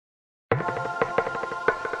Okay,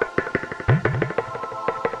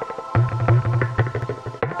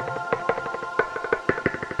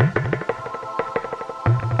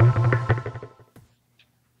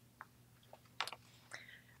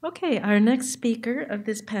 our next speaker of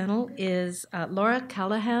this panel is Laura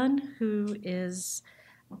Callahan, who is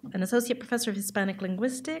an associate professor of Hispanic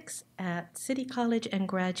linguistics at City College and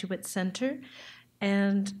Graduate Center.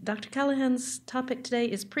 And Dr. Callahan's topic today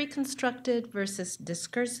is preconstructed versus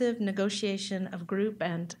discursive negotiation of group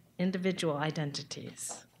and individual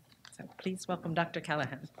identities. So please welcome Dr.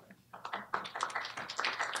 Callahan.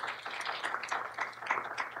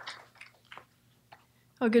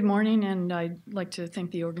 Oh, good morning, and I'd like to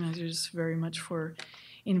thank the organizers very much for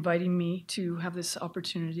inviting me to have this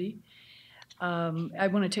opportunity. I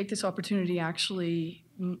want to take this opportunity actually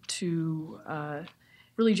to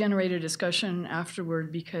really generate a discussion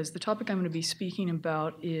afterward, because the topic I'm going to be speaking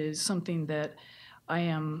about is something that I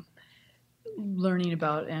am learning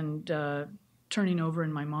about and turning over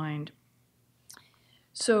in my mind.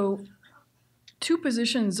 So, two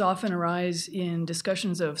positions often arise in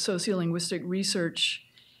discussions of sociolinguistic research,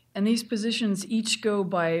 and these positions each go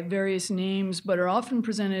by various names but are often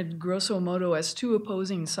presented grosso modo as two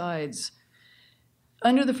opposing sides.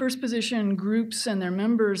 Under the first position, groups and their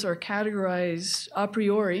members are categorized a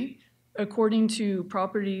priori according to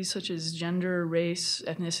properties such as gender, race,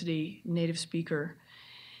 ethnicity, native speaker.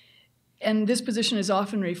 And this position is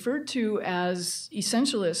often referred to as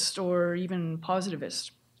essentialist or even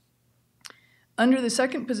positivist. Under the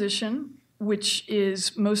second position, which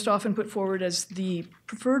is most often put forward as the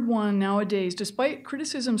preferred one nowadays, despite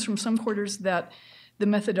criticisms from some quarters that the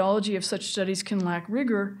methodology of such studies can lack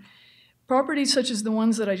rigor, properties such as the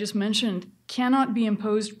ones that I just mentioned cannot be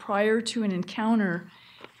imposed prior to an encounter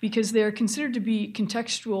because they are considered to be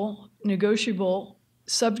contextual, negotiable,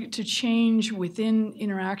 subject to change within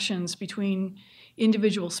interactions between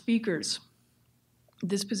individual speakers.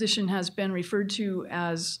 This position has been referred to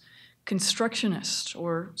as constructionist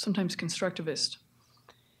or sometimes constructivist.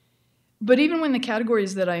 But even when the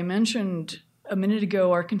categories that I mentioned a minute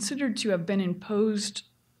ago are considered to have been imposed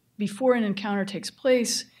before an encounter takes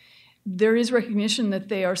place, there is recognition that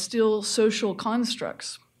they are still social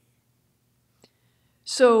constructs.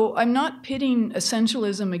 So I'm not pitting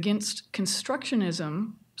essentialism against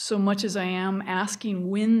constructionism so much as I am asking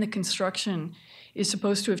when the construction is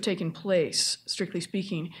supposed to have taken place, strictly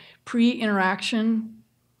speaking, pre-interaction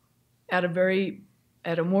at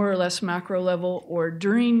a more or less macro level, or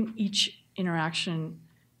during each interaction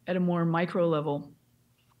at a more micro level.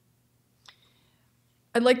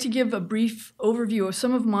 I'd like to give a brief overview of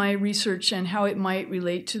some of my research and how it might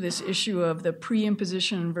relate to this issue of the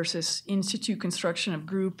preimposition versus in-situ construction of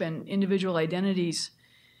group and individual identities.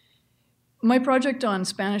 My project on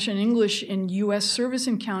Spanish and English in U.S. service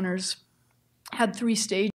encounters had 3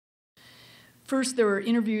 stages. First, there were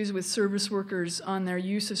interviews with service workers on their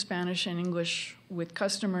use of Spanish and English with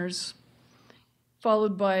customers,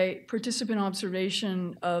 followed by participant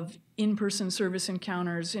observation of in-person service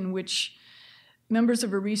encounters in which members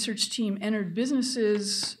of a research team entered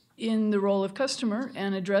businesses in the role of customer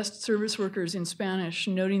and addressed service workers in Spanish,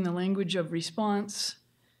 noting the language of response.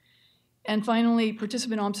 And finally,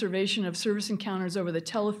 participant observation of service encounters over the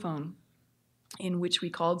telephone, in which we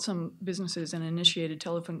called some businesses and initiated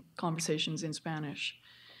telephone conversations in Spanish.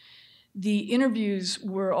 The interviews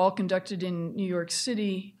were all conducted in New York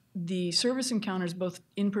City. The service encounters, both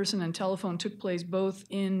in person and telephone, took place both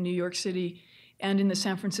in New York City and in the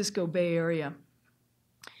San Francisco Bay Area.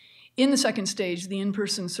 In the second stage, the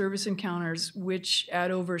in-person service encounters, which at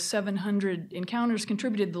over 700 encounters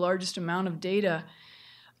contributed the largest amount of data,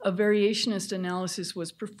 a variationist analysis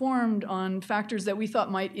was performed on factors that we thought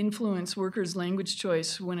might influence workers' language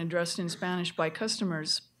choice when addressed in Spanish by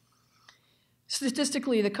customers.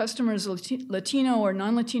 Statistically, the customer's Latino or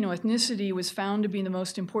non-Latino ethnicity was found to be the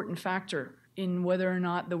most important factor in whether or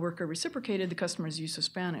not the worker reciprocated the customer's use of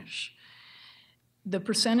Spanish. The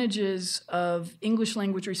percentages of English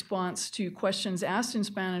language response to questions asked in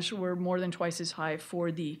Spanish were more than twice as high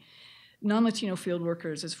for the non-Latino field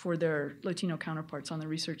workers as for their Latino counterparts on the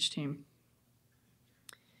research team.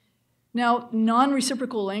 Now,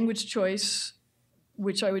 non-reciprocal language choice,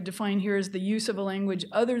 which I would define here as the use of a language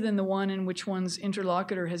other than the one in which one's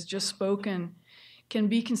interlocutor has just spoken, can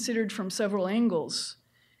be considered from several angles.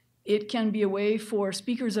 It can be a way for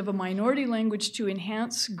speakers of a minority language to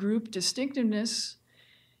enhance group distinctiveness,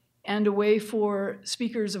 and a way for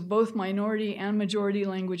speakers of both minority and majority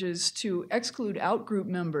languages to exclude out-group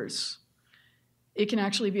members. It can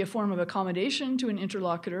actually be a form of accommodation to an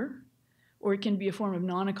interlocutor, or it can be a form of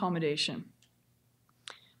non-accommodation.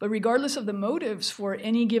 But regardless of the motives for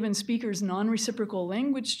any given speaker's non-reciprocal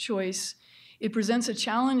language choice, it presents a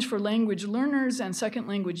challenge for language learners and second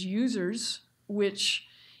language users, which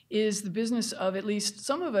is the business of at least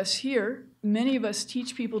some of us here. Many of us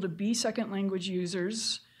teach people to be second language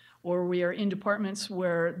users, or we are in departments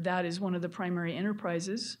where that is one of the primary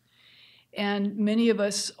enterprises. And many of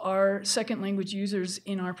us are second language users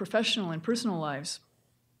in our professional and personal lives.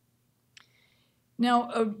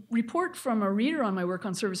 Now, a report from a reader on my work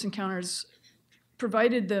on service encounters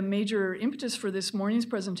provided the major impetus for this morning's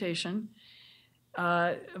presentation,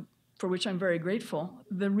 for which I'm very grateful.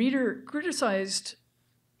 The reader criticized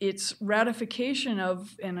its ratification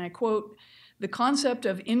of, and I quote, the concept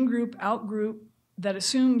of in-group, out-group that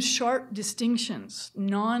assumes sharp distinctions,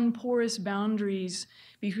 non-porous boundaries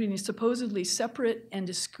between supposedly separate and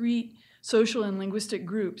discrete social and linguistic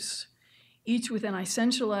groups, each with an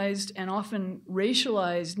essentialized and often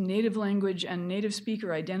racialized native language and native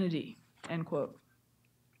speaker identity, end quote.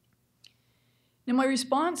 Now, my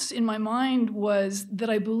response in my mind was that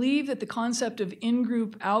I believe that the concept of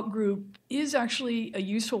in-group, out-group is actually a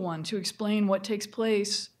useful one to explain what takes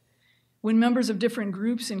place when members of different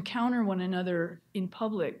groups encounter one another in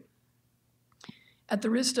public. At the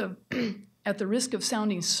risk of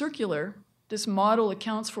sounding circular, this model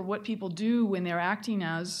accounts for what people do when they're acting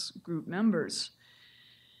as group members.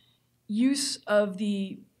 Use of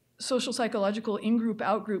the social psychological in-group,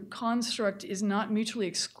 out-group construct is not mutually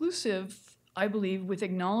exclusive, I believe, with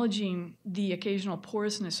acknowledging the occasional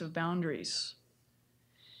porousness of boundaries.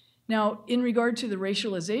 Now, in regard to the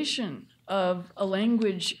racialization of a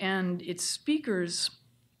language and its speakers,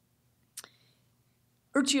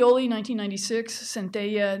 Urcioli, 1996,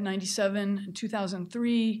 Centella, 97, and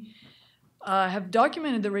 2003, have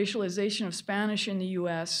documented the racialization of Spanish in the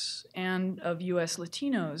US and of US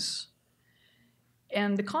Latinos.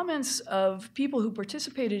 And the comments of people who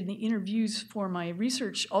participated in the interviews for my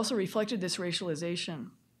research also reflected this racialization.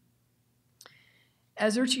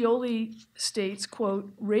 As Urcioli states,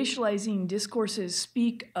 quote, racializing discourses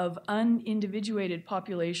speak of unindividuated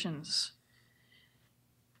populations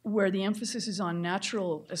where the emphasis is on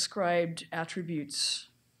natural ascribed attributes.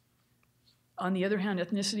 On the other hand,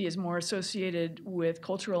 ethnicity is more associated with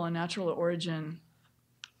cultural and natural origin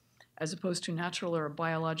as opposed to natural or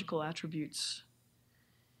biological attributes.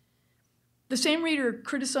 The same reader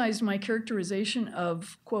criticized my characterization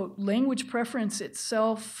of, quote, language preference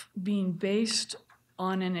itself being based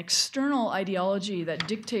on an external ideology that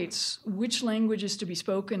dictates which language is to be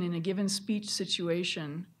spoken in a given speech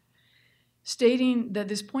situation, stating that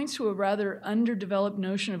this points to a rather underdeveloped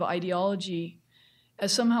notion of ideology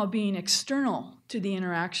as somehow being external to the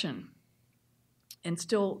interaction. And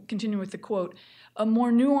still continuing with the quote, a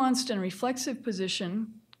more nuanced and reflexive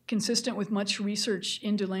position, consistent with much research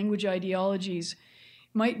into language ideologies,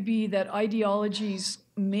 might be that ideologies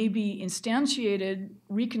may be instantiated,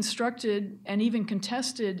 reconstructed, and even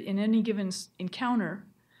contested in any given encounter,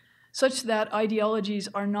 such that ideologies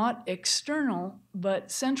are not external,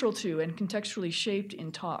 but central to and contextually shaped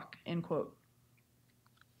in talk, end quote.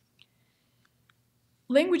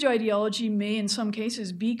 Language ideology may, in some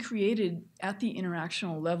cases, be created at the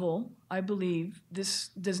interactional level, I believe. This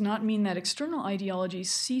does not mean that external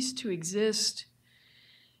ideologies cease to exist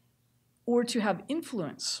or to have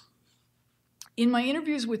influence. In my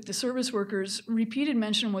interviews with the service workers, repeated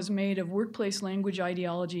mention was made of workplace language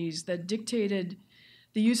ideologies that dictated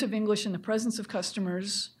the use of English in the presence of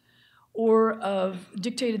customers, or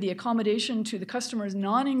dictated the accommodation to the customer's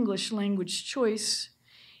non-English language choice,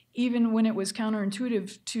 even when it was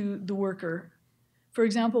counterintuitive to the worker. For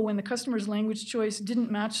example, when the customer's language choice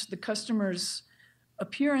didn't match the customer's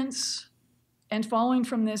appearance, and following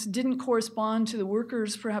from this didn't correspond to the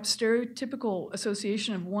worker's perhaps stereotypical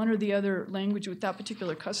association of one or the other language with that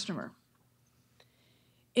particular customer.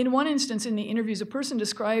 In one instance in the interviews, a person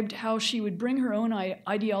described how she would bring her own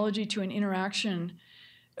ideology to an interaction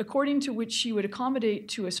according to which she would accommodate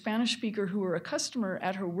to a Spanish speaker who were a customer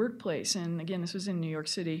at her workplace, and again, this was in New York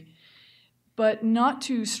City, but not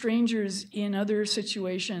to strangers in other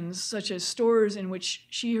situations, such as stores in which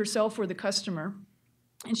she herself were the customer.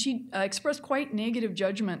 And she expressed quite negative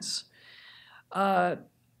judgments about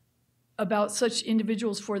such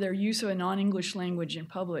individuals for their use of a non-English language in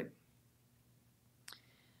public.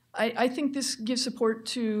 I think this gives support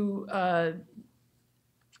to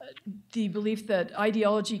the belief that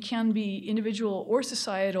ideology can be individual or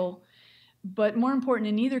societal, but more important,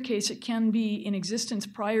 in either case, it can be in existence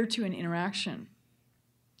prior to an interaction.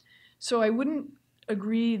 So I wouldn't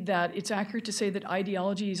agree that it's accurate to say that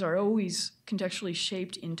ideologies are always contextually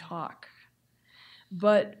shaped in talk.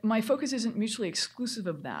 But my focus isn't mutually exclusive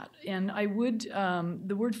of that. And I would,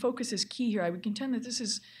 the word focus is key here. I would contend that this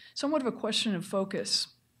is somewhat of a question of focus.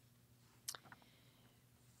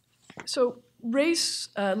 So race,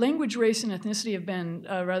 language, race, and ethnicity have been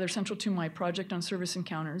rather central to my project on service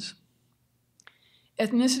encounters.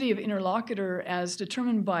 Ethnicity of interlocutor, as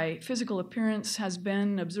determined by physical appearance, has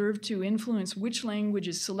been observed to influence which language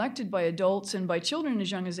is selected by adults and by children as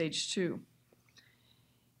young as age 2.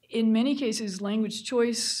 In many cases, language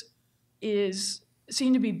choice is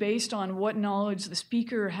seen to be based on what knowledge the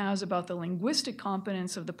speaker has about the linguistic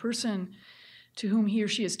competence of the person to whom he or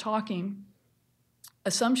she is talking.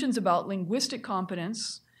 Assumptions about linguistic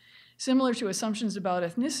competence, similar to assumptions about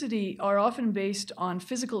ethnicity, are often based on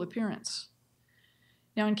physical appearance.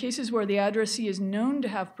 Now, in cases where the addressee is known to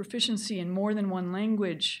have proficiency in more than one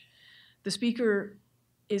language, the speaker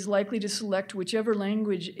is likely to select whichever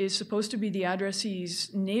language is supposed to be the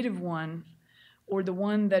addressee's native one, or the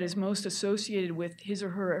one that is most associated with his or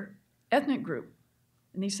her ethnic group.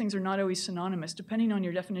 And these things are not always synonymous, depending on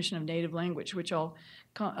your definition of native language, which I'll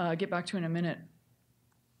get back to in a minute.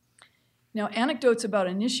 Now, anecdotes about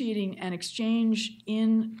initiating an exchange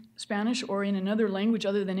in Spanish or in another language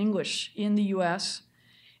other than English in the US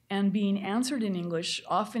and being answered in English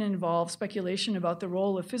often involve speculation about the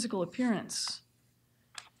role of physical appearance.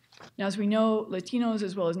 Now, as we know, Latinos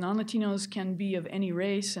as well as non-Latinos can be of any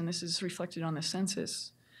race, and this is reflected on the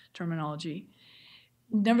census terminology.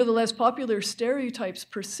 Nevertheless, popular stereotypes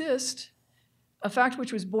persist, a fact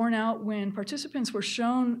which was borne out when participants were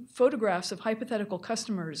shown photographs of hypothetical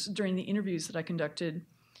customers during the interviews that I conducted,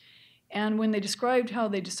 and when they described how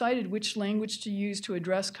they decided which language to use to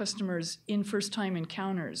address customers in first-time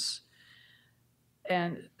encounters.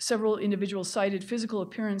 And several individuals cited physical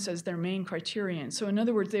appearance as their main criterion. So in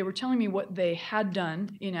other words, they were telling me what they had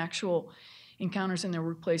done in actual encounters in their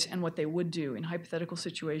workplace and what they would do in hypothetical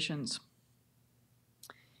situations.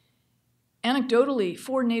 Anecdotally,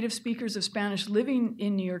 4 native speakers of Spanish living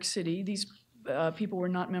in New York City, these people were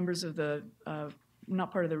not members of the,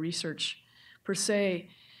 not part of the research per se,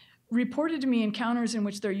 reported to me encounters in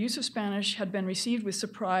which their use of Spanish had been received with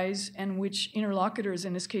surprise and which interlocutors,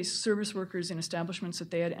 in this case service workers in establishments that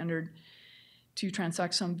they had entered to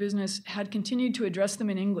transact some business, had continued to address them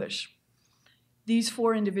in English. These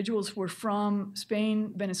 4 individuals were from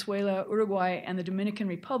Spain, Venezuela, Uruguay, and the Dominican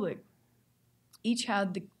Republic. Each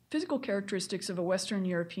had the physical characteristics of a Western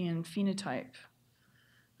European phenotype.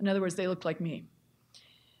 In other words, they looked like me.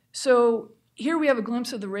 So here we have a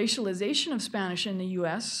glimpse of the racialization of Spanish in the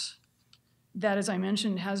US that, as I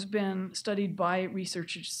mentioned, has been studied by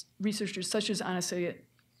researchers such as Ana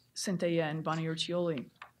Centella and Bonnie Urcioli.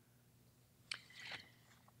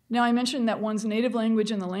 Now, I mentioned that one's native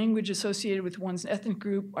language and the language associated with one's ethnic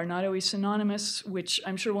group are not always synonymous, which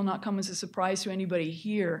I'm sure will not come as a surprise to anybody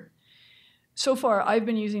here. So far, I've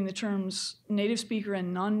been using the terms native speaker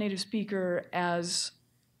and non-native speaker as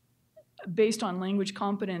based on language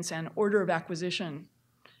competence and order of acquisition,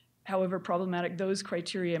 however problematic those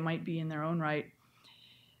criteria might be in their own right.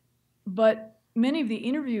 But many of the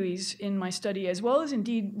interviewees in my study, as well as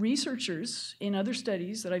indeed researchers in other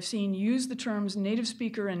studies that I've seen, use the terms native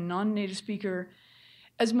speaker and non-native speaker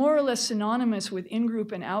as more or less synonymous with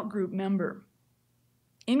in-group and out-group member.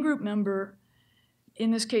 In-group member,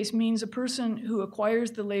 in this case, means a person who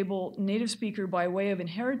acquires the label native speaker by way of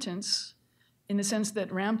inheritance, in the sense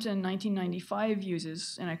that Rampton 1995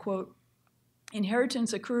 uses, and I quote,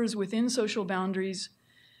 "Inheritance occurs within social boundaries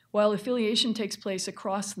while affiliation takes place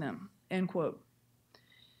across them," end quote.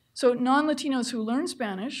 So non-Latinos who learn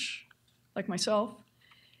Spanish, like myself,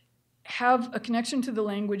 have a connection to the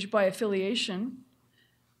language by affiliation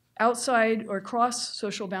outside or across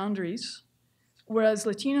social boundaries, whereas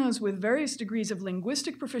Latinos with various degrees of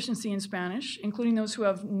linguistic proficiency in Spanish, including those who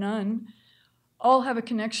have none, all have a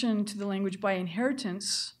connection to the language by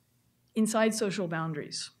inheritance inside social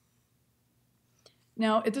boundaries.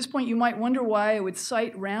 Now, at this point, you might wonder why I would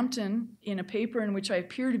cite Rampton in a paper in which I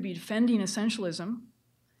appear to be defending essentialism,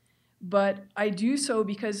 but I do so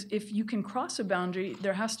because if you can cross a boundary,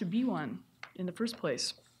 there has to be one in the first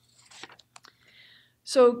place.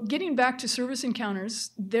 So getting back to service encounters,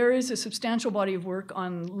 there is a substantial body of work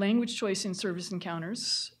on language choice in service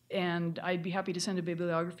encounters, and I'd be happy to send a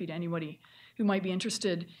bibliography to anybody who might be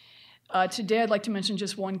interested. Today, I'd like to mention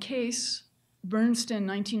just one case, Bernstein,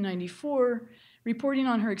 1994, reporting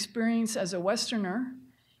on her experience as a Westerner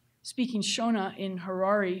speaking Shona in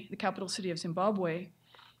Harare, the capital city of Zimbabwe,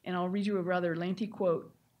 and I'll read you a rather lengthy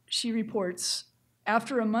quote. She reports,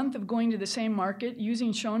 "After a month of going to the same market,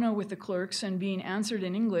 using Shona with the clerks, and being answered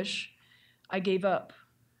in English, I gave up.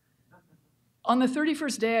 On the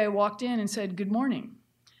 31st day, I walked in and said, "Good morning."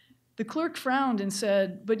 The clerk frowned and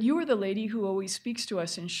said, "But you are the lady who always speaks to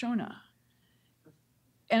us in Shona."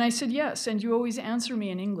 And I said, "Yes, and you always answer me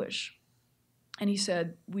in English." And he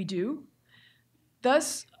said, "We do?"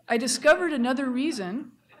 Thus, I discovered another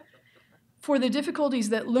reason for the difficulties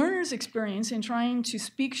that learners experience in trying to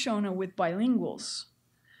speak Shona with bilinguals.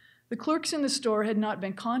 The clerks in the store had not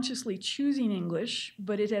been consciously choosing English,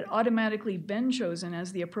 but it had automatically been chosen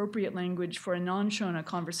as the appropriate language for a non-Shona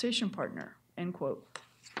conversation partner, end quote.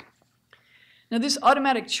 Now, this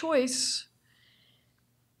automatic choice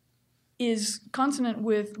is consonant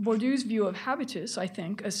with Bourdieu's view of habitus, I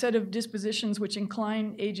think, a set of dispositions which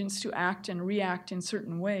incline agents to act and react in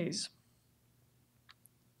certain ways.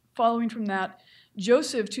 Following from that,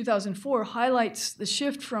 Joseph, 2004, highlights the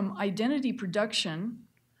shift from identity production,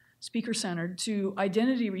 speaker-centered, to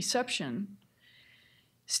identity reception,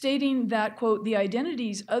 stating that, quote, "the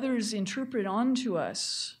identities others interpret onto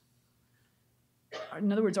us,"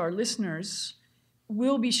 in other words, our listeners,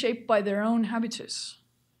 "will be shaped by their own habitus,"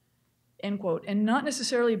 end quote, and not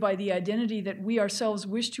necessarily by the identity that we ourselves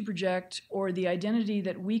wish to project or the identity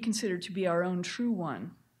that we consider to be our own true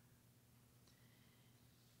one.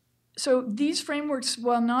 So these frameworks,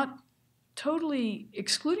 while not totally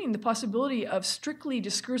excluding the possibility of strictly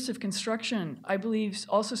discursive construction, I believe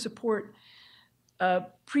also support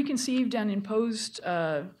preconceived and imposed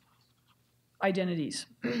identities,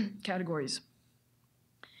 categories.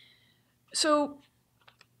 So,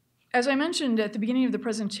 as I mentioned at the beginning of the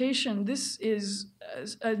presentation, this is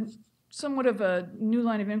somewhat of a new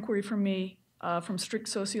line of inquiry for me from strict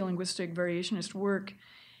sociolinguistic variationist work.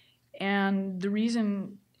 And the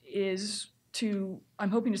reason is I'm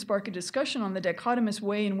hoping to spark a discussion on the dichotomous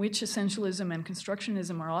way in which essentialism and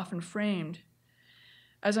constructionism are often framed.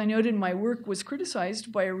 As I noted, my work was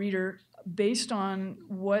criticized by a reader based on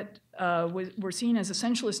what were seen as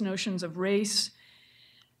essentialist notions of race,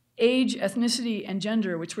 age, ethnicity, and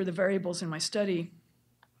gender, which were the variables in my study.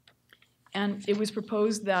 And it was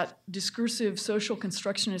proposed that discursive social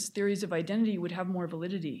constructionist theories of identity would have more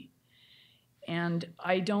validity. And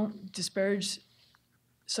I don't disparage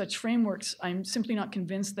such frameworks. I'm simply not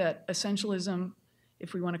convinced that essentialism,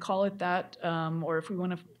 if we want to call it that, or if we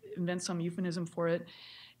want to invent some euphemism for it,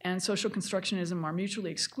 and social constructionism are mutually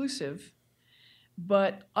exclusive.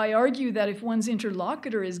 But I argue that if one's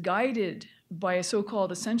interlocutor is guided by a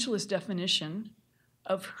so-called essentialist definition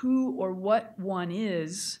of who or what one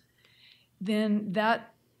is, then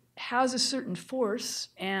that has a certain force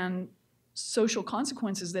and social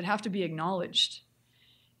consequences that have to be acknowledged.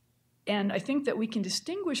 And I think that we can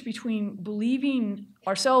distinguish between believing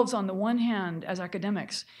ourselves on the one hand as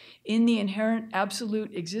academics in the inherent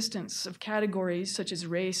absolute existence of categories such as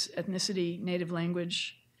race, ethnicity, native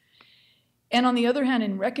language, and on the other hand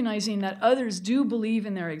in recognizing that others do believe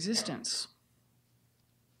in their existence.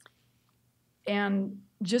 And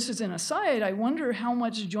just as an aside, I wonder how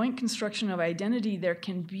much joint construction of identity there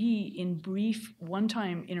can be in brief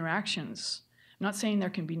one-time interactions. I'm not saying there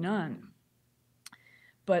can be none.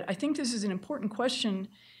 But I think this is an important question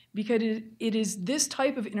because it is this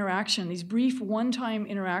type of interaction, these brief one-time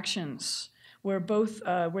interactions where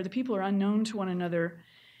the people are unknown to one another,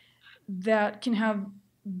 that can have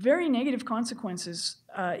very negative consequences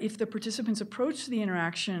if the participants approach the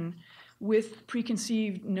interaction with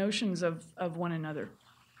preconceived notions of one another.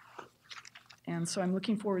 And so I'm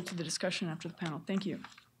looking forward to the discussion after the panel. Thank you.